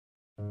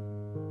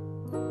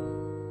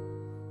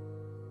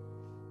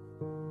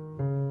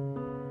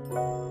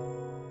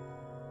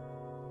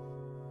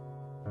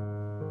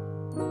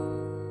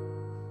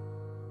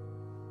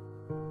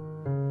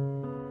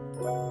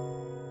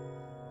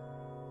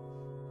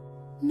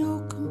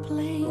no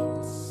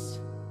complaints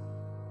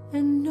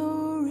and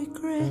no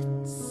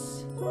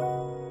regrets.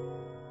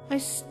 I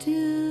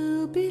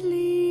still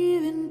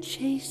believe in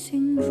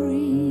chasing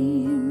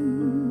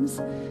dreams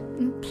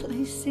and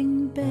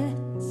placing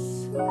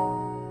bets,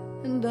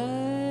 and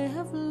I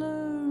have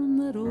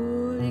learned that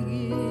all you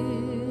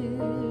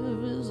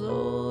give is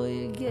all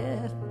you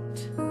get.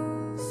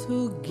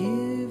 So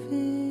give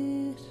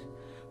it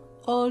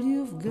all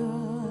you've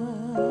got.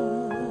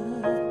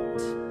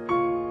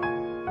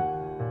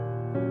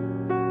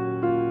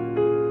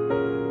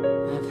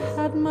 I've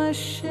had my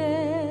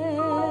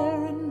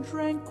share and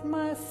drank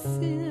my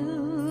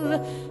fill,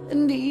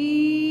 and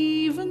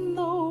even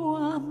though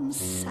I'm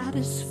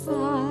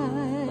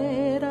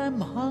satisfied,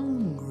 I'm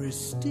hungry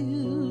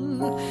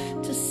still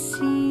to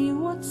see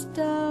what's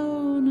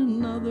down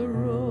another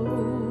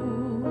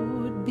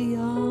road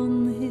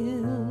beyond the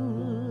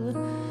hill,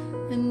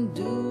 and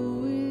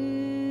do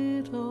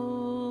it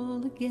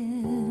all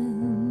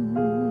again.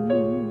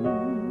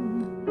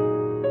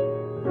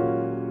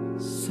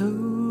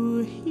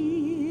 So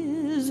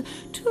here's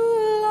to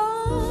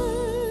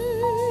life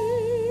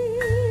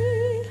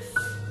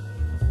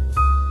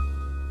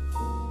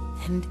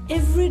and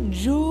every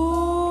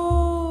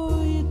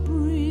joy it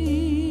brings.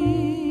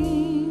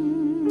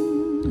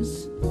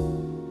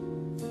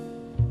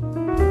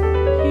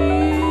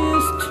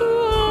 Here's to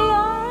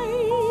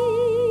life,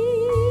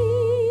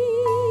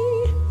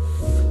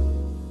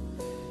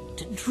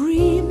 to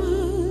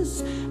dreamers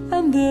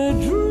and their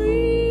dreams.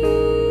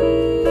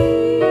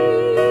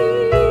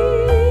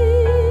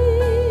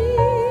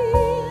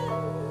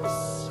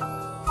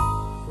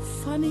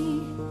 Funny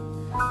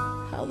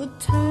how the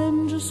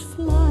time just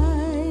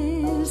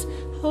flies,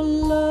 how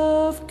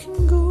love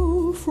can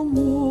go from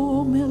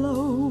warm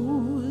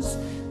hellos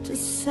to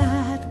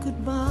sad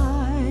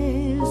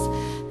goodbyes,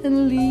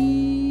 and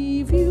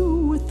leave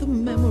you with the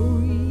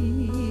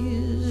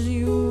memories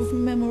you've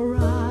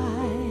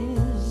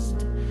memorized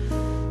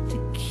to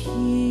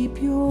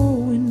keep your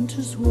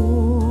winters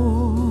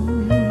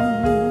warm.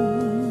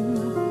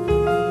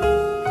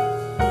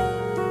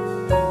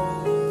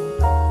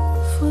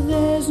 For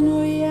there's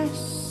no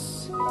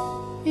yes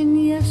in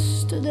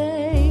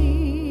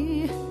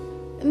yesterday,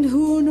 and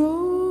who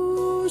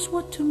knows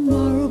what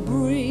tomorrow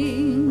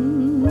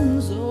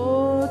brings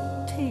or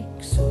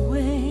takes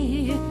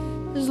away.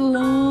 As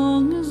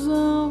long as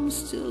I'm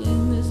still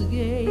in this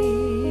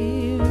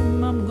game,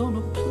 I'm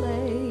gonna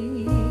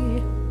play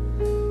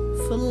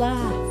for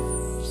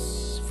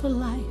laughs, for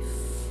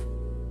life,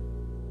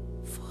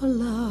 for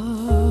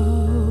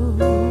love.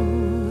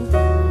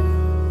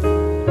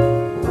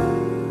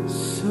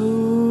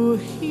 So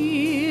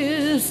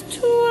here's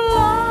to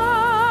life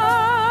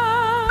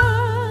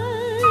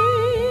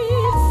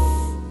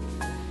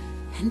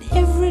and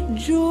every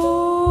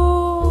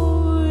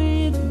joy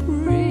it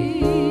brings.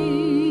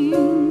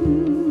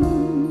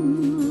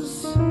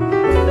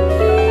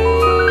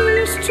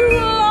 Here's to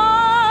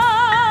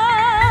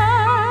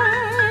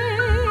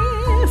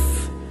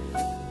life,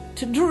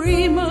 to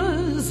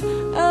dreamers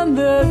and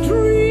their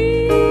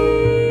dreams.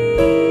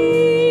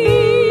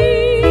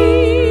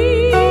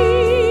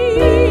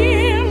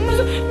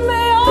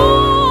 May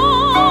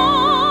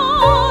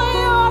all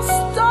your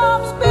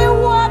storms be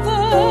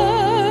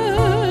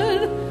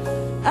weathered,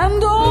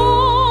 and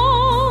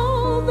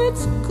all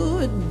that's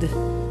good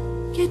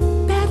get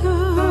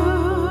better.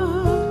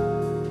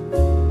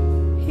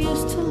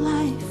 Here's to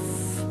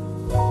life,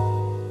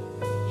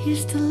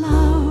 here's to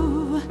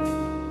love,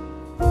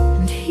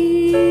 and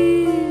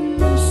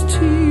here's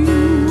to you.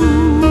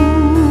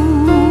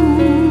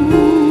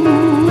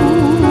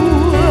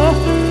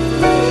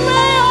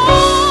 May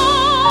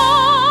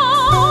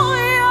all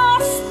your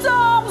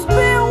storms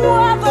be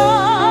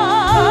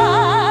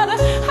weathered,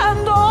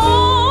 and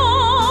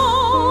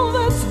all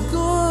that's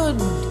good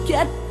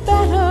get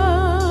better.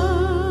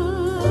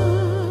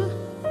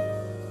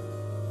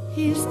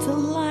 Here's to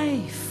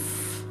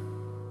life,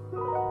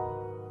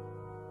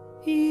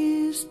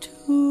 here's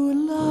to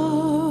love.